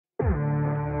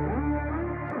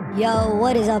Yo,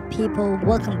 what is up people?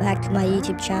 Welcome back to my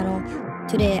YouTube channel.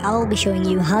 Today I will be showing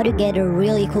you how to get a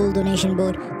really cool donation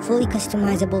board, fully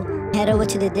customizable. Head over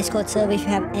to the Discord server if you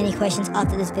have any questions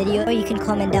after this video, or you can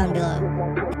comment down below.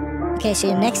 Okay, so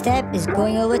your next step is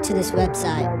going over to this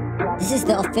website. This is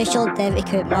the official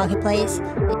DevEquip marketplace,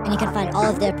 and you can find all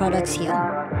of their products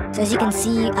here. So as you can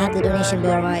see, I have the donation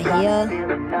board right here.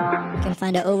 You can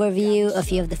find an overview, a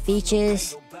few of the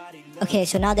features. Okay,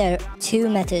 so now there are two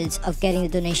methods of getting the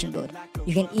donation board.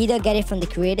 You can either get it from the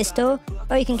creator store,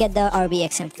 or you can get the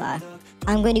RBXM file.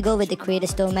 I'm going to go with the creator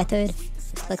store method.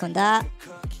 Just click on that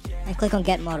and click on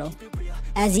get model.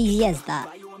 As easy as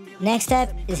that. Next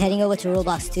step is heading over to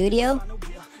Roblox Studio.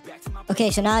 Okay,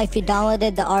 so now if you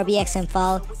downloaded the RBXM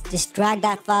file, just drag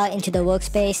that file into the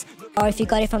workspace, or if you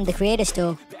got it from the creator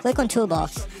store, click on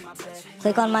toolbox,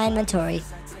 click on my inventory,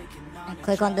 and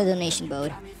click on the donation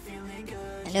board.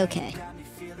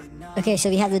 Okay, so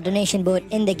we have the donation board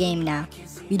in the game now.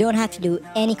 You don't have to do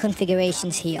any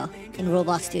configurations here in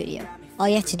Roblox Studio. All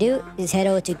you have to do is head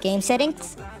over to game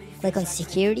settings, click on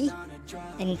security,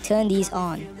 and turn these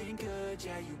on.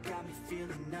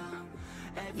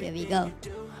 Here we go.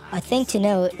 A thing to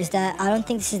note is that I don't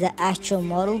think this is the actual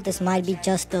model, this might be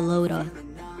just the loader.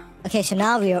 Okay, so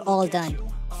now we are all done.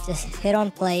 Just hit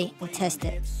on play and test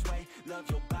it.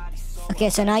 Okay,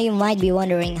 so now you might be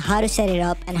wondering how to set it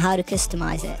up and how to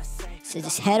customize it. So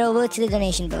just head over to the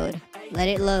donation board, let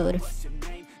it load.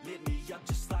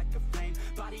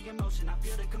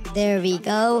 There we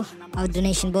go, our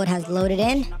donation board has loaded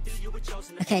in.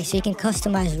 Okay, so you can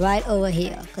customize right over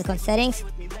here. Click on settings,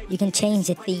 you can change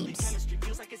the themes.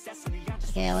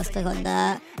 Okay, let's click on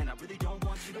that.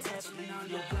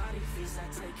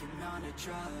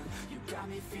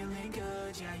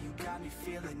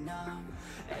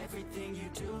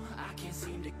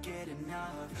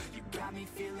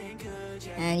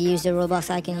 And use the Roblox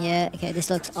icon here. Okay, this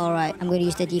looks alright. I'm going to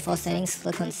use the default settings.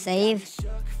 Click on save.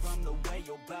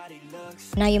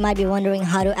 Now you might be wondering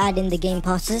how to add in the game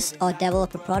passes or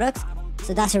developer products.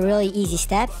 So that's a really easy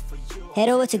step. Head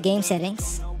over to game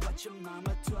settings.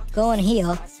 Go on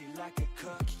here.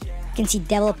 You can see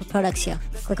developer products here.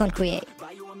 Click on create.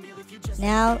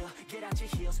 Now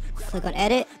click on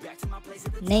edit.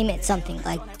 Name it something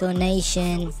like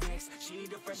donation.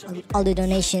 I'll do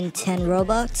donation 10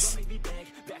 Robux.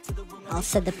 I'll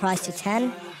set the price to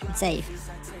 10 and save.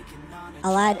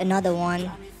 I'll add another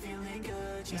one.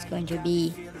 It's going to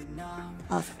be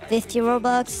of 50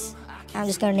 Robux. I'm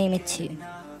just going to name it 2.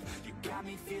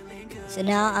 So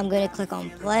now I'm going to click on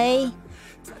play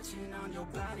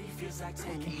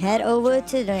and head over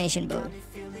to the donation board.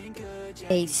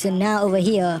 Okay, so now over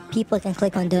here, people can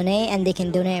click on donate and they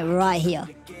can donate right here.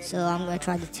 So I'm going to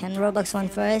try the 10 Robux one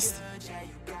first.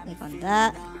 Click on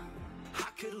that.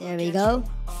 There we go.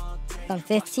 Click on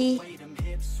 50.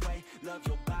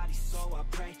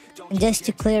 And just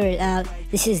to clear it out,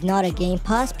 this is not a game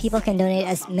pass. People can donate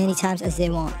as many times as they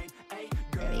want.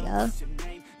 There we go.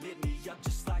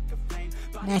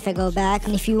 Now if I go back,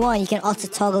 and if you want, you can also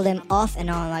toggle them off and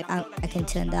on. Like I can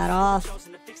turn that off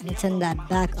and turn that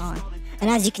back on. And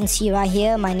as you can see right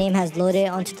here, my name has loaded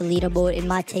onto the leaderboard. It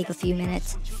might take a few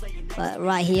minutes, but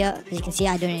right here, as you can see,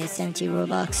 I donated 70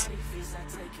 Robux.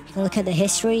 You can look at the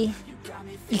history.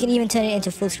 You can even turn it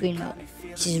into full screen mode,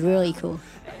 which is really cool.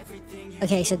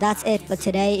 Okay, so that's it for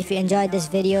today. If you enjoyed this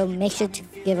video, make sure to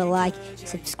give a like,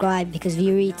 subscribe, because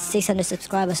we reached 600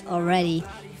 subscribers already.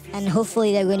 And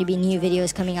hopefully there are going to be new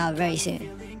videos coming out very soon.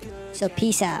 So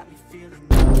peace out.